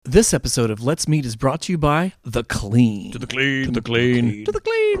This episode of Let's Meet is brought to you by The Clean. To the clean. To the clean. To the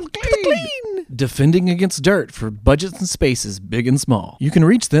clean. To the clean. Defending against dirt for budgets and spaces big and small. You can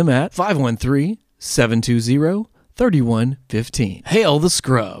reach them at 513-720-3115. Hail the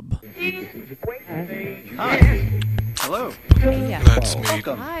Scrub. Hi. Hello. Yeah. Let's meet.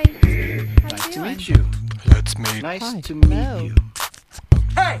 Welcome. Hi. Nice to meet you. Let's meet. Nice Hi. to meet Hello. you.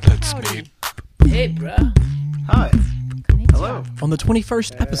 Let's meet. Hey, bruh. Hi. Hello. On the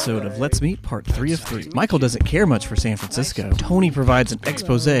 21st episode of Let's Meet Part 3 of 3, Michael doesn't care much for San Francisco. Tony provides an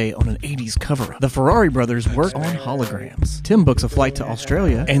expose on an 80s cover-up. The Ferrari brothers work on holograms. Tim books a flight to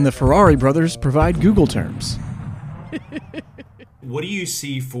Australia, and the Ferrari brothers provide Google terms. What do you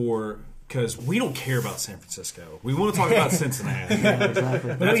see for... Because we don't care about San Francisco. We want to talk about Cincinnati.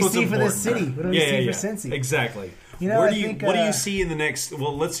 Exactly. What do we see for this city? What do we see for Cincy? Exactly. You know, what I do think, you see in the next...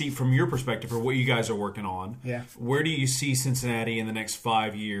 Well, let's see from your perspective, or what you guys are working on. Yeah. Where do you see Cincinnati in the next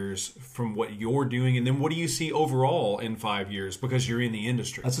 5 years from what you're doing? And then what do you see overall in 5 years because you're in the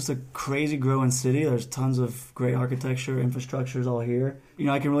industry? That's just a crazy growing city. There's tons of great architecture, infrastructure is all here. You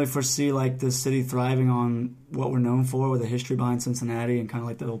know, I can really foresee like this city thriving on what we're known for with the history behind Cincinnati and kind of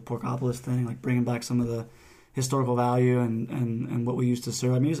like the old Porkopolis thing, like bringing back some of the historical value and what we used to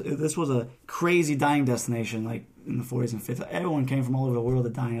serve. I mean, this was a crazy dining destination, like in the 40s and 50s. Everyone came from all over the world to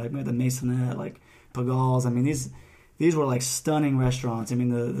dine. Like we had the Maisonette, like Pagal's. I mean, these were like stunning restaurants. I mean,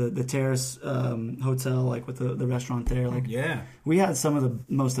 the Terrace Hotel, like with the restaurant there. Like, Yeah. we had some of the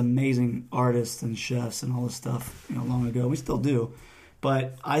most amazing artists and chefs and all this stuff, you know, long ago. We still do,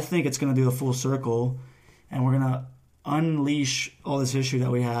 but I think it's going to do a full circle, and we're going to unleash all this history that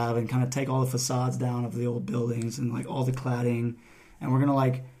we have and kind of take all the facades down of the old buildings and like all the cladding, and we're going to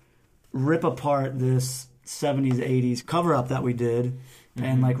like rip apart this 70s 80s cover up that we did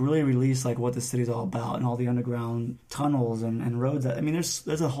and like really release like what the city's all about and all the underground tunnels and roads that, I mean,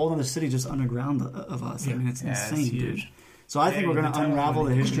 there's a whole other city just underground of us. I mean, it's insane, dude. So I think we're going to unravel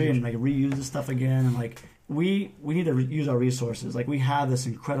the history and like reuse this stuff again, and like we need to use our resources. Like we have this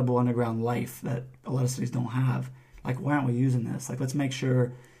incredible underground life that a lot of cities don't have. Like, why aren't we using this? Like, let's make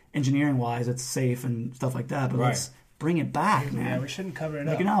sure engineering wise it's safe and stuff like that, but let's bring it back, man. Yeah, we shouldn't cover it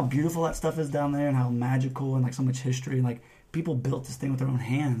Like, up. you know how beautiful that stuff is down there and how magical and like so much history and like people built this thing with their own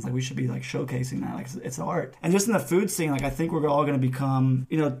hands. Like, we should be like showcasing that. Like, it's art. And just in the food scene, like I think we're all going to become,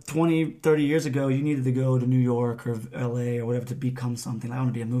 you know, 20, 30 years ago you needed to go to New York or LA or whatever to become something. Like, I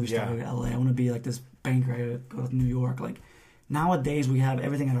want to be a movie star. I go to LA. I want to be like this banker. I go to New York. Like, nowadays we have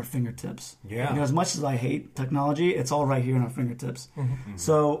everything at our fingertips. Yeah. You know, as much as I hate technology, it's all right here in our fingertips.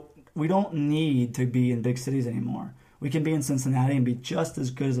 So we don't need to be in big cities anymore. We can be in Cincinnati and be just as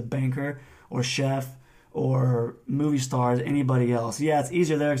good as a banker or chef or movie star as anybody else. Yeah, it's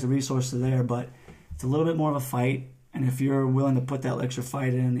easier there because the resources are there, but it's a little bit more of a fight. And if you're willing to put that extra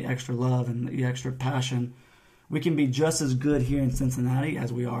fight in, the extra love and the extra passion, we can be just as good here in Cincinnati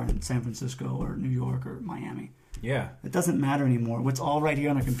as we are in San Francisco or New York or Miami. Yeah. It doesn't matter anymore. What's all right here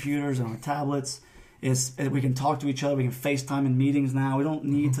on our computers and our tablets is we can talk to each other. We can FaceTime in meetings now. We don't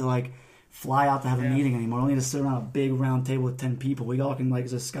need to like fly out to have a meeting anymore. We don't need to sit around a big round table with 10 people. We all can like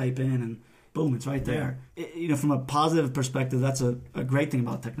just Skype in and boom, it's right there. You know, from a positive perspective, that's a great thing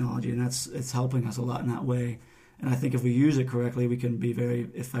about technology, and it's helping us a lot in that way. And I think if we use it correctly, we can be very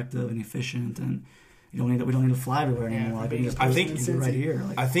effective and efficient, and we don't need to fly everywhere anymore. Like, we can just I think do it right here.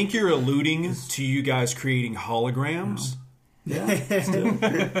 Like, I think you're alluding to you guys creating holograms. yeah, still.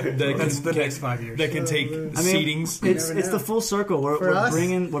 That's the next 5 years. That can take seatings. It's the full circle. We're us?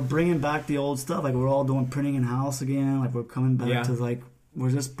 bringing back the old stuff. Like, we're all doing printing in house again. Like, we're coming back to like we're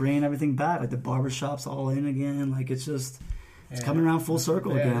just bringing everything back. Like, the barbershop's all in again. Like, it's just it's coming around full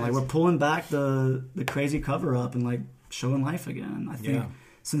circle again. Like, we're pulling back the crazy cover up and like showing life again. I think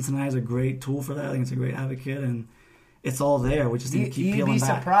Cincinnati is a great tool for that. I think it's a great advocate, and it's all there. We just need to keep You'd peeling be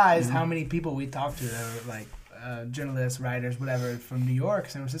back. surprised you know? how many people we talk to that are like journalists, writers, whatever, from New York,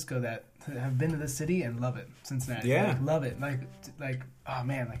 San Francisco that have been to this city and love it. Cincinnati, like, love it. Like oh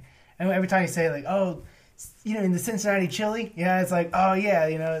man, like, and every time you say like, oh, you know, in the Cincinnati chili, it's like, oh yeah,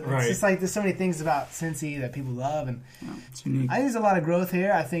 you know, it's just like there's so many things about Cincy that people love, and It's unique. I think there's a lot of growth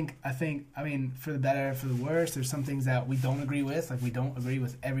here. I mean, for the better, for the worse, there's some things that we don't agree with. Like, we don't agree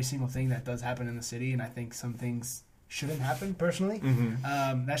with every single thing that does happen in the city, and I think some things shouldn't happen personally.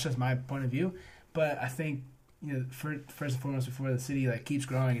 That's just my point of view. But I think, you know, first and foremost, before the city like keeps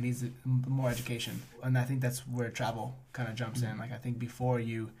growing, it needs more education, and I think that's where travel kind of jumps in. Like, I think before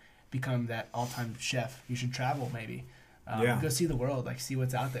you become that all-time chef, you should travel maybe. Go see the world, like see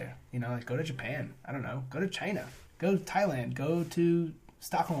what's out there. You know, like go to Japan. I don't know. Go to China. Go to Thailand. Go to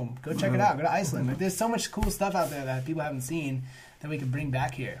Stockholm. Go check it out. Go to Iceland. Like, there's so much cool stuff out there that people haven't seen that we could bring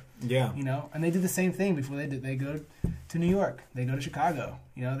back here. Yeah. You know, and they do the same thing before they go to New York, they go to Chicago,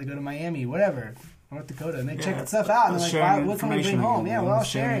 you know, they go to Miami, whatever, North Dakota, and they check that stuff out, and they're like, wow, what can we bring home? Yeah, we're all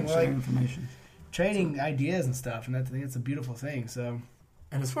sharing. We're like information, trading ideas and stuff, and I think it's a beautiful thing. So,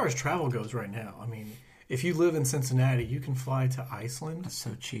 And as far as travel goes right now, I mean, if you live in Cincinnati, you can fly to Iceland that's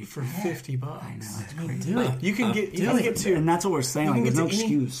so cheap for $50. I know, it's crazy. do it. You can get to, and that's what we're saying. you Like, can there's get no to any-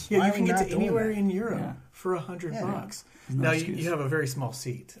 excuse. Yeah, Why you are can we get not to doing anywhere that? in Europe Yeah. for $100. There's no Now excuse. you have a very small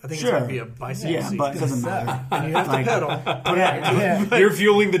seat. I think Sure. it's going to be a bicycle Yeah, seat. but it doesn't matter. and you have to Like, pedal. Yeah. You're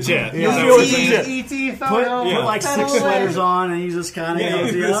fueling the jet. Yeah. So Fueling it's- the ET Put, photo. put like pedal 6 away. sweaters on, and you just kind of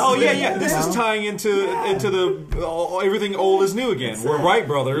Oh yeah. This is tying into the everything old is new again. We're Wright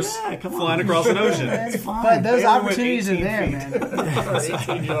brothers Yeah, come on. flying across an ocean. It's fine. But those They only went opportunities are 18 there, feet. man.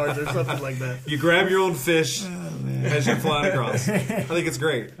 18 yards or something like that. You grab your own fish as you're flying across. I think it's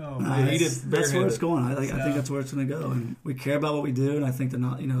great. Oh, Nah, You eat it that's where it's barehanded. going. I think that's where it's going to go, and we care about what we do. And I think that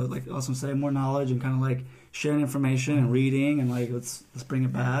like Austin said, more knowledge and kind of like sharing information and reading, and like let's bring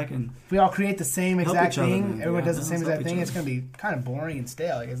it back. And If we all create the same Help exact each other, thing, man. everyone Yeah, does the same let's help exact each thing, it's other. going to be kind of boring and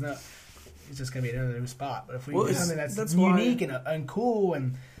stale. Like it's just going to be another new spot. But if we Well, do it's- something that's that's why- unique and cool,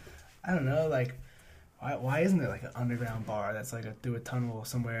 and I don't know, like why isn't there like an underground bar that's like through a tunnel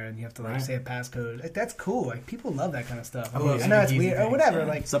somewhere, and you have to like Right. say a passcode? Like that's cool. Like people love that kind of stuff. I love I know it's speakeasy weird or things, whatever. yeah.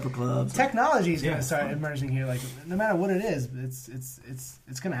 Like supper clubs. technology is going Yeah, to it's start fun. emerging here. Like no matter what it is,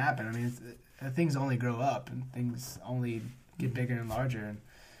 it's going to happen. I mean, things only grow up and things only get bigger and larger. And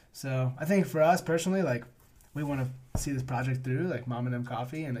so I think for us personally, like we want to see this project through, like Mom and Them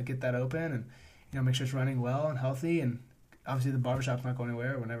Coffee, and get that open, and make sure it's running well and healthy. And obviously the barbershop's not going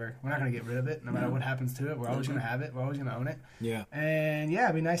anywhere. We're not going to get rid of it, no matter what happens to it. We're always going to have it. We're always going to own it. Yeah. And yeah,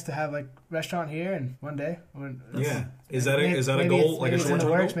 it'd be nice to have like restaurant here, and one day. Yeah. Is that maybe a it's- goal? Like a maybe it's in short the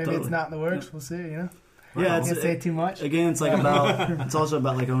term works. goal? Maybe it's Totally. not in the works. We'll see. Yeah, I can't say too much. Again, it's like about. It's also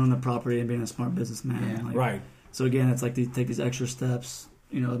about like owning the property and being a smart businessman. Yeah. Like, Right. So again, it's like take these extra steps.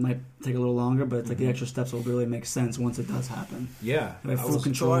 It might take a little longer, but it's like the extra steps will really make sense once it does happen. Yeah. We have I full was-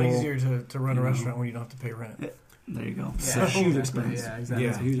 It's a lot control. easier to run a You know. restaurant when you don't have to pay rent. There you go. It's Yeah. a huge expense. Yeah, exactly.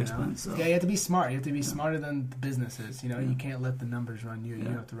 It's a huge You know? expense. So. Yeah, you have to be smart. You have to be smarter than the businesses. You Yeah. can't let the numbers run you. You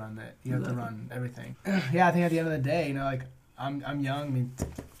Yeah. have to run that. You have to Exactly. run everything. Yeah, I think at the end of the day, like I'm young. I mean,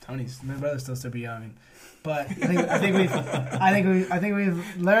 Tony's my brother's still super young. But I think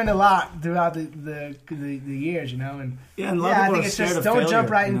we've learned a lot throughout the years. And Yeah, and a lot yeah, of I people think are it's scared just of don't failure, jump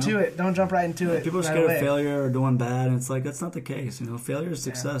right you know? into it. Don't jump right into it. People are right scared away. of failure or doing bad, and it's like that's not the case. Failure is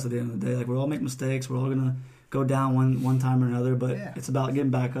success at the end of the day. Like we all make mistakes. We're all gonna go down one time or another, but Yeah. it's about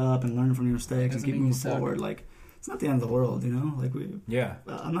getting back up and learning from your mistakes and Doesn't keep mean you moving suck. forward. Like it's not the end of the world, Like Yeah.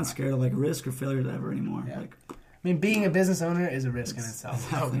 I'm not scared of like risk or failure ever anymore. Yeah. Like I mean, being a business owner is a risk in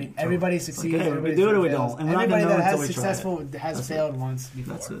itself. I mean, everybody succeeds. hey, we everybody do it or we fails. don't, and we're not Everybody gonna know that has until we try successful has That's it. failed once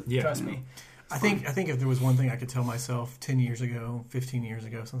before. That's it. Yeah. Trust me. I think if there was one thing I could tell myself 10 years ago, 15 years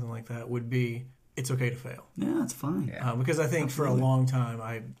ago, something like that, would be it's okay to fail. Yeah, it's fine. Yeah. Because I think for a long time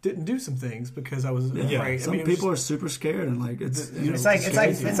I didn't do some things because I was afraid. Some I mean, it was people are super scared and like it's It's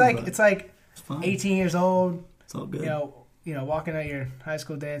like it's fine. 18 years old. It's all good. Walking at your high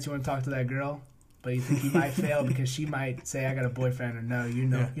school dance. You want to talk to that girl, but you think you might fail because she might say, "I got a boyfriend," or "No, you're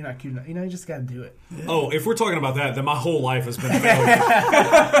not cute enough." You just got to do it. Oh, if we're talking about that, then my whole life has been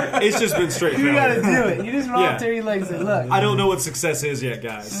failure. It's just been straight You got to failure. do it. You just roll Yeah. up to your legs and say, "Look, I don't know what success is yet,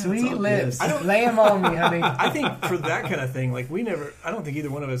 guys. sweet all lips, good. lay them on me, honey." I think for that kind of thing, like I don't think either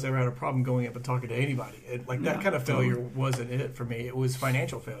one of us ever had a problem going up and talking to anybody. That kind of failure wasn't it for me. It was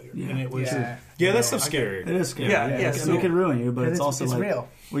financial failure, Yeah. and it was Yeah, that's so scary. It is scary. Yeah, It yeah, can- so- it can ruin you, but it's also it's like real.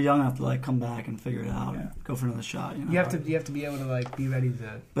 we're young enough to like come back and figure it out and go for another shot. You have to be able to like be ready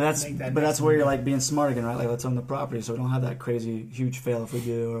to. But that's make that but next that's where move. you're like being smart again, right? Like let's own the property, so we don't have that crazy huge fail if we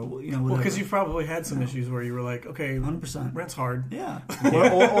do, or whatever. well because you've probably had some issues where you were like, okay, 100%. rent's hard. Yeah,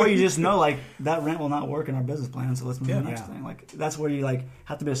 or you just know like that rent will not work in our business plan, so let's move to the next Yeah. thing. Like that's where you like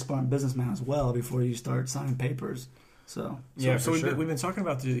have to be a smart businessman as well before you start signing papers. So Yeah, so for we've, sure. we've been talking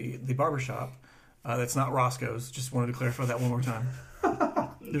about the barbershop. That's not Roscoe's. Just wanted to clarify that one more time.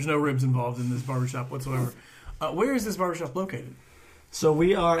 There's no ribs involved in this barbershop whatsoever. Where is this barbershop located? So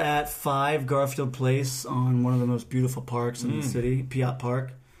we are at 5 Garfield Place on one of the most beautiful parks in the city, Piat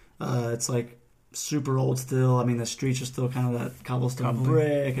Park. It's like super old still. I mean, the streets are still kind of that cobblestone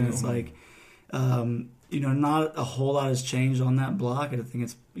brick, and it's like, not a whole lot has changed on that block. I think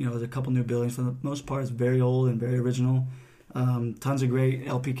it's, there's a couple new buildings. For the most part, it's very old and very original. Tons of great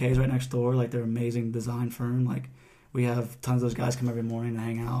LPKs right next door. Like, they're an amazing design firm. Like, we have tons of those guys come every morning to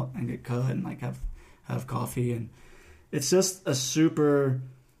hang out and get cut and like have coffee, and it's just a super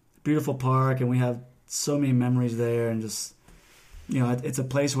beautiful park, and we have so many memories there, and just it's a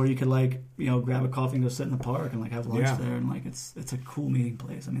place where you could like grab a coffee and go sit in the park and like have lunch Yeah. there, and like it's a cool meeting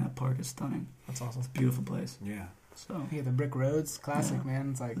place. I mean, that park is stunning. That's awesome. It's a beautiful place. Yeah. So Yeah, the brick roads, classic, Yeah. man.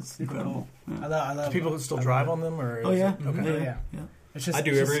 It's like it's super incredible. cool. Yeah. I love Do people still I drive love on them, or Oh yeah, okay. Yeah. It's just I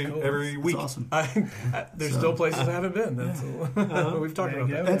do it's just every cool. every It's week. awesome. There's So- still places I haven't been. That's we've talked There about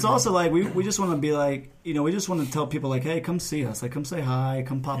you that. go. And it's also like we just want to be like we just want to tell people like, hey, come see us, like come say hi,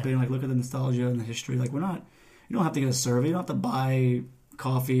 come pop in, like look at the nostalgia and the history. Like you don't have to get a survey, you don't have to buy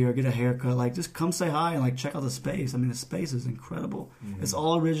coffee or get a haircut. Like just come say hi and like check out the space. I mean, the space is incredible. Mm-hmm. It's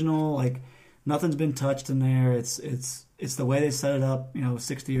all original. Like nothing's been touched in there. It's the way they set it up,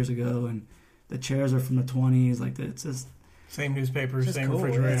 60 years ago, and the chairs are from the 20s. Like it's just. Same newspapers, Just same cool,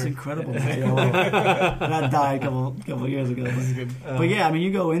 refrigerator. It's incredible. Yeah, well, that died a couple years ago. But yeah, I mean,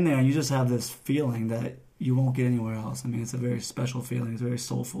 you go in there and you just have this feeling that you won't get anywhere else. I mean, it's a very special feeling. It's very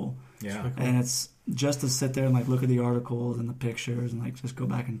soulful, Yeah. and it's just to sit there and like look at the articles and the pictures and like just go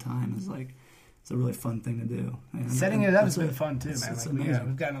back in time is like it's a really fun thing to do. And, Setting and it up has that's been fun too, It's- man. it's Like amazing.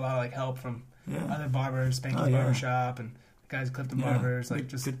 we've gotten a lot of like help from Yeah, other barbers, Spanky's Oh, yeah. Barbershop, and guys at Clifton yeah. Barbers. Like Good-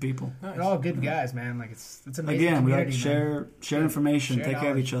 just good people. they're all good guys, man. Like it's amazing. Again, we like to community, man. share information, Share take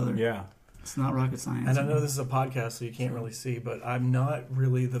care of knowledge. each other. Yeah. It's not rocket science. And I know this is a podcast, so you can't really see, but I'm not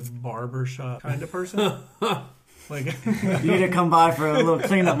really the barbershop kind of person. Like, You need to come by for a little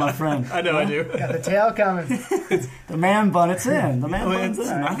cleanup, my friend. I know I do. Got the tail coming. The man bun, it's in. The man bun's in.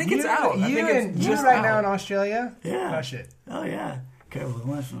 I think it's out. I You think and it's you just right out. now in Australia. Yeah. Crush it. Oh yeah. Careful,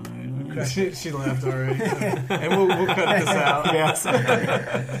 that's not right. She left already, and we'll cut this out. Yeah,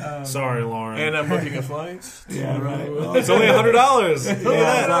 sorry. Sorry, Lauren. And I'm booking a flight. Yeah, right. Well, it's only $100.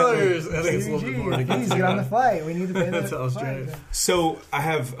 $100. I think it's a little bit more to Please get get on the flight. We need to pay the to Australia. flight. So I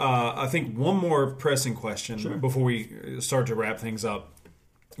have, I think, one more pressing question Sure. before we start to wrap things up.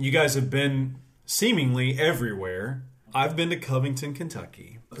 You guys have been seemingly everywhere. I've been to Covington,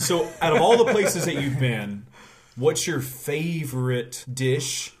 Kentucky. So out of all the places that you've been, what's your favorite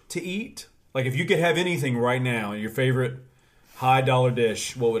dish to eat? Like if you could have anything right now, your favorite high dollar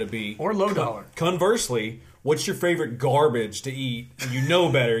dish, what would it be? Or low dollar. Conversely, what's your favorite garbage to eat? And you know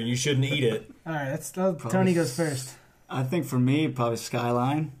better and you shouldn't eat it. All right, Tony goes first. I think for me, probably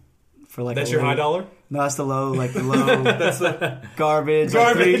Skyline. For like That's a your low- high dollar? No, that's the low, that's the garbage.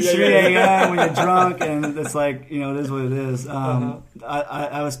 Garbage, Like 3 yeah, a.m. when you're drunk, and it's like, it is what it is. I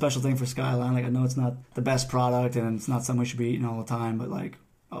have a special thing for Skyline. Like, I know it's not the best product, and it's not something we should be eating all the time, but like,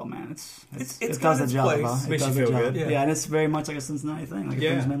 oh man, It's it got does the its job. place. Huh? It Makes does you the feel job. good. Yeah, and it's very much like a Cincinnati thing. Like, it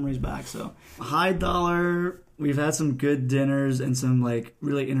Yeah. brings memories back. So, high dollar. We've had some good dinners and some like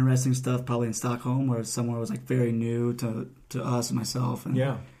really interesting stuff, probably in Stockholm, where somewhere was like very new to us and myself. And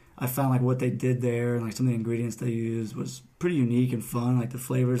Yeah. I found like what they did there and like some of the ingredients they used was pretty unique and fun. Like the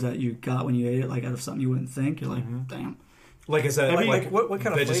flavors that you got when you ate it, like out of something you wouldn't think. You're like, damn. Like is that like what kind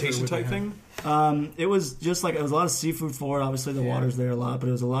of vegetation flavor would type they thing? It was just like, it was a lot of seafood for it. Obviously the water's there a lot, but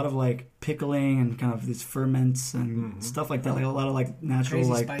it was a lot of like pickling and kind of these ferments and stuff like that. Like a lot of like natural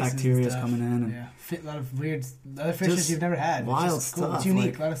Crazy like spices and bacteria stuff. coming in. And Yeah, fit a lot of weird other fishes Just you've never had. wild it's just cool. stuff, It's unique.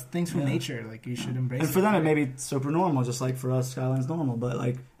 like- a lot of things from yeah. nature. Like you should embrace. And for them, it may be super normal, just like for us, Skyline's normal. But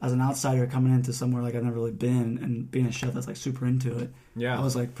like as an outsider coming into somewhere like I've never really been, and being a chef that's like super into it, Yeah. I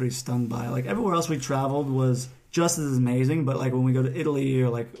was like pretty stunned by it. Like everywhere else we traveled was just as amazing, but like when we go to Italy or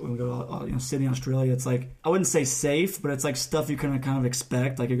like when we go to Sydney, Australia, it's like I wouldn't say safe, but it's like stuff you kind of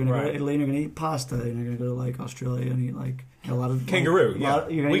expect. Like you're gonna go Right. to Italy and you're gonna eat pasta, and you're gonna go to like Australia and eat like a lot of Kangaroo, like, yeah.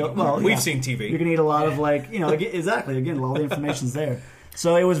 you're gonna We've seen TV. You're gonna eat a lot of like exactly. Again, all the information's there.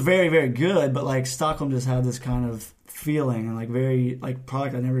 So it was very, very good, but like Stockholm just had this kind of feeling and like very like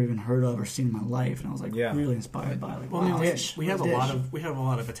product I never even heard of or seen in my life, and I was like Yeah. really inspired by it. Like, Well, I mean, wow. we have a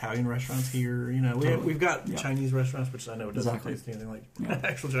lot of Italian restaurants here. We've got Yeah. Chinese restaurants, which I know doesn't Exactly. taste anything like Yeah.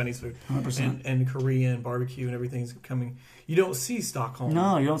 actual Chinese food, 100%. and Korean barbecue and everything's coming. You don't see Stockholm.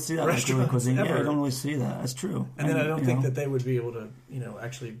 No, you don't see that like really Restaurants cuisine. Yeah, ever. you don't really see that. That's true. And then I don't you think know, that they would be able to,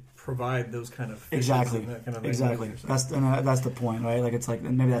 actually provide those kind of fishes exactly, and that kind of thing. exactly. That's the point, right? Like it's like,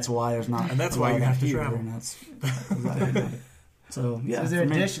 and maybe that's why there's not. And that's a why lot you of have that to here, travel. And that's exactly. So yeah, So is there for a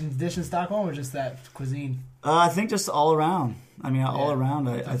me- dish in Stockholm or just that cuisine? I think just all around. I mean, all Yeah, around.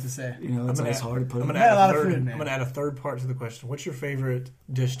 I tough to say. it's hard to put. I'm it. gonna Yeah, add a lot a of third. food, man. I'm gonna add a third part to the question. What's your favorite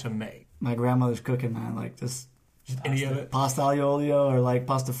dish to make? My grandmother's cooking, man. Like just Any of it? pasta aglio olio or like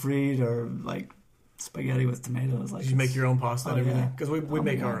pasta fried or like spaghetti with tomatoes. Like Did you make your own pasta and Oh, everything? yeah. Because we Oh,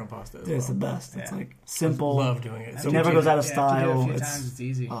 make my our God. own pasta as Dude, it's the well. best. It's Yeah. like simple. Love doing it. It never goes out of Yeah, after you do it style. a few It's times, it's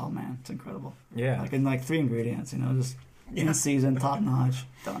easy. oh man, it's incredible. Yeah. Like in like 3 ingredients, just Yeah. in season, top notch,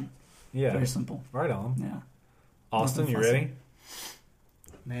 done. Yeah. Very simple. Right on. Yeah. Austin, you Nothing ready?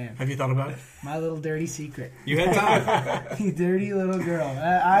 Man, Have you thought about it? my little dirty secret. You had time. You dirty little girl.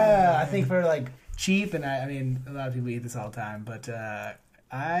 I think for like cheap, and I mean a lot of people eat this all the time, but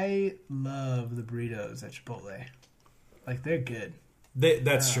I love the burritos at Chipotle. Like they're good.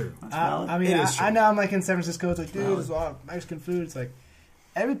 That's true. I mean, It is true. I know I'm like in San Francisco. It's like, dude, there's a lot of Mexican food. It's like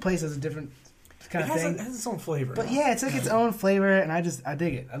every place has a different kind of thing. It has its own flavor. But yeah, it's like its own flavor, and I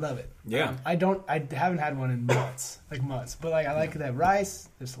dig it. I love it. Yeah. I haven't had one in months, but like I like that rice.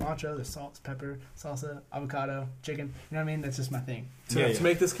 There's cilantro, there's salt, pepper, salsa, avocado, chicken. You know what I mean? That's just my thing. To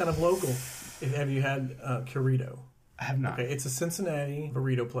make this kind of local, have you had Corrido? I have not. Okay, it's a Cincinnati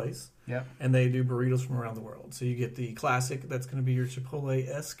burrito place. Yep. And they do burritos from around the world. So you get the classic, that's going to be your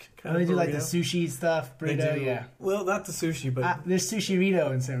Chipotle-esque kind They of do burrito. like the sushi stuff, They burrito, do- yeah. Well, not the sushi, but There's Sushi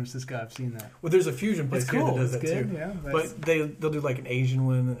Rito in San Francisco. I've seen that. well, there's a fusion place It's here cool. that does It's that good, too. yeah, but they'll do like an Asian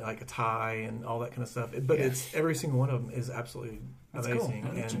one, like a Thai, and all that kind of stuff. But Yeah. it's every single one of them is absolutely That's cool.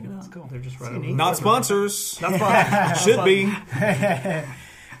 amazing. Yeah, check it out. That's cool. They're just right It's over unique. Not sponsors. Not sponsored. Should be.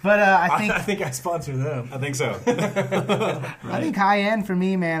 But I I think think I sponsor them. I think so. I think high end for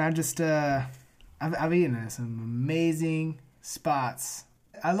me, man. I just I've eaten at some amazing spots.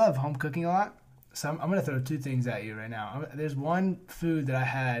 I love home cooking a lot, so I'm gonna throw two things at you right now. There's one food that I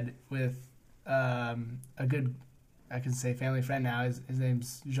had with a good, I can say family friend now. His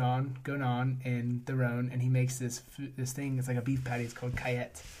name's Jean Gonan in the Rhone, and he makes this thing. It's like a beef patty. It's called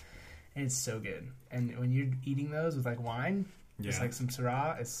Cayette, and it's so good. And when you're eating those with like wine, just Yeah. like some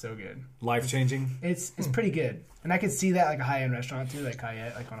Syrah, it's so good. Life changing. It's pretty good, and I could see that like a high end restaurant too, like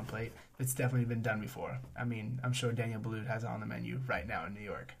Cayette, like on a plate. It's definitely been done before. I mean, I'm sure Daniel Boulud has it on the menu right now in New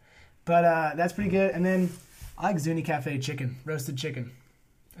York, but that's pretty good. And then I like Zuni Cafe chicken, roasted chicken.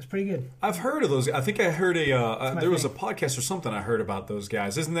 That's pretty good. I've heard of those. I think I heard my there was a thing. podcast or something I heard about those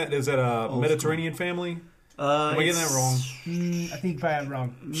guys. Is that a Mediterranean family? Am I getting that wrong? I think you probably have it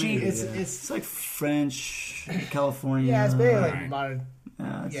wrong. It's It's like French, California. yeah, it's very like Alright. modern.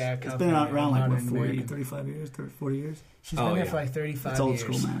 It's yeah, been California, around like what, modern 40, American. 35 years, 40 years. She's Oh, been there yeah. for like 35 It's old years.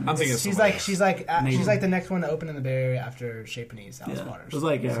 school, man. I'm thinking of She's somebody like else. she's like the next one to open in the Bay Area after Chez Panisse, Alice Yeah. Waters. It was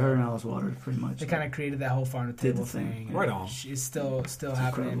like her and Alice Waters, pretty much. They kind of created that whole farm to Did table the thing. thing. Right on. It's still happening.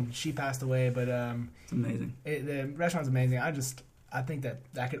 incredible. She passed away, but It's amazing. the restaurant's amazing. I think that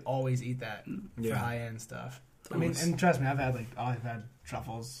I could always eat that Yeah. for high end stuff. I mean, Nice. and trust me, I've had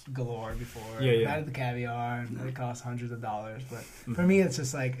truffles galore before. Yeah, yeah. I've had the caviar, and it costs hundreds of dollars. But for me, it's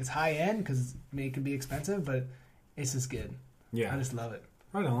just like it's high end because it can be expensive, but it's just good. Yeah. I just love it.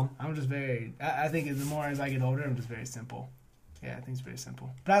 Right on. I'm just very. I think the more as I get older, I'm just very simple. Yeah, I think it's very simple.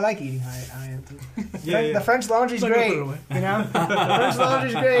 But I like eating high end too. Yeah, yeah. The French laundry's Not gonna great. put it away. You know, the French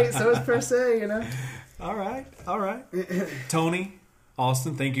laundry's great. So is per se. You know. All right. Tony,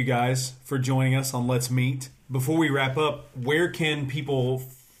 Austin, thank you guys for joining us on Let's Meet. Before we wrap up, where can people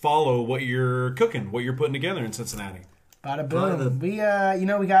follow what you're cooking, what you're putting together in Cincinnati? Bada Probably boom. We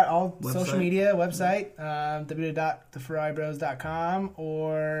we got all Website. social media website, www.theferraribros.com,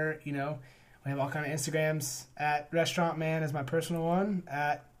 or we have all kind of Instagrams. At Restaurant Man is my personal one.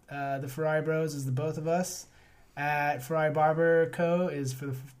 At the Ferrari Bros is the both of us. At Ferrari Barber Co. is for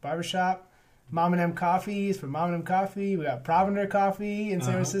the barbershop. Mom and M Coffee is for Mom and M Coffee. We got Provender Coffee in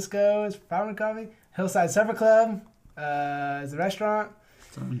San Francisco is for Provender Coffee. Hillside Supper Club is the restaurant.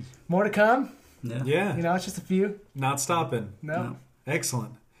 Tons. More to come. Yeah. Yeah. It's just a few. Not stopping. No.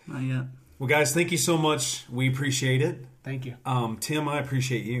 Excellent. Not yet. Well, guys, thank you so much. We appreciate it. Thank you. Tim, I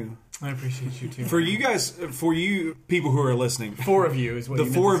appreciate you. I appreciate you too. For you people who are listening, four of you is what the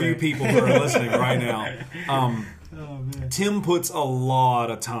you four meant of to you say. people who are listening right now, Tim puts a lot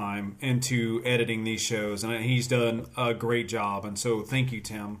of time into editing these shows, and he's done a great job. And so, thank you,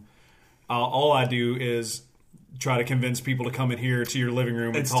 Tim. All I do is try to convince people to come in here to your living room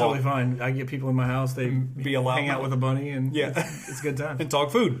and It's talk totally fine. I get people in my house. They Be a loud hang out mouth. with a bunny, and Yeah. it's a good time. and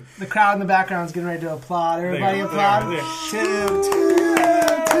talk food. The crowd in the background is getting ready to applaud. Everybody There, applaud. there, Tim.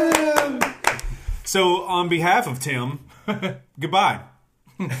 So, on behalf of Tim, goodbye.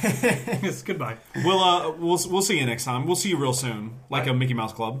 Yes, goodbye. We'll see you next time. We'll see you real soon, like a Mickey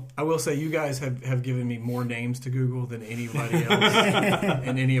Mouse Club. I will say you guys have given me more names to Google than anybody else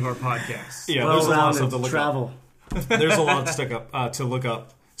in any of our podcasts. Yeah, there's a lot of Well-rounded stuff to look travel. up. There's a lot to look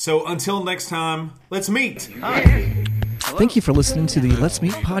up. So until next time, let's meet. Thank you for listening to the Let's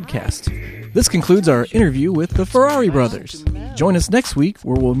Meet podcast. This concludes our interview with the Ferrari brothers. Join us next week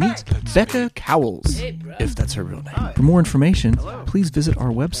where we'll meet Becca Cowles, if that's her real name. For more information, please visit our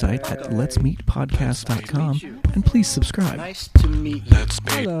website at letsmeetpodcast.com and please subscribe. Nice to meet you. Let's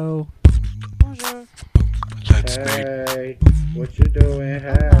meet. Hello. Let's meet. Hey, what you doing?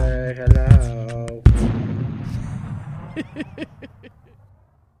 Hey, hello.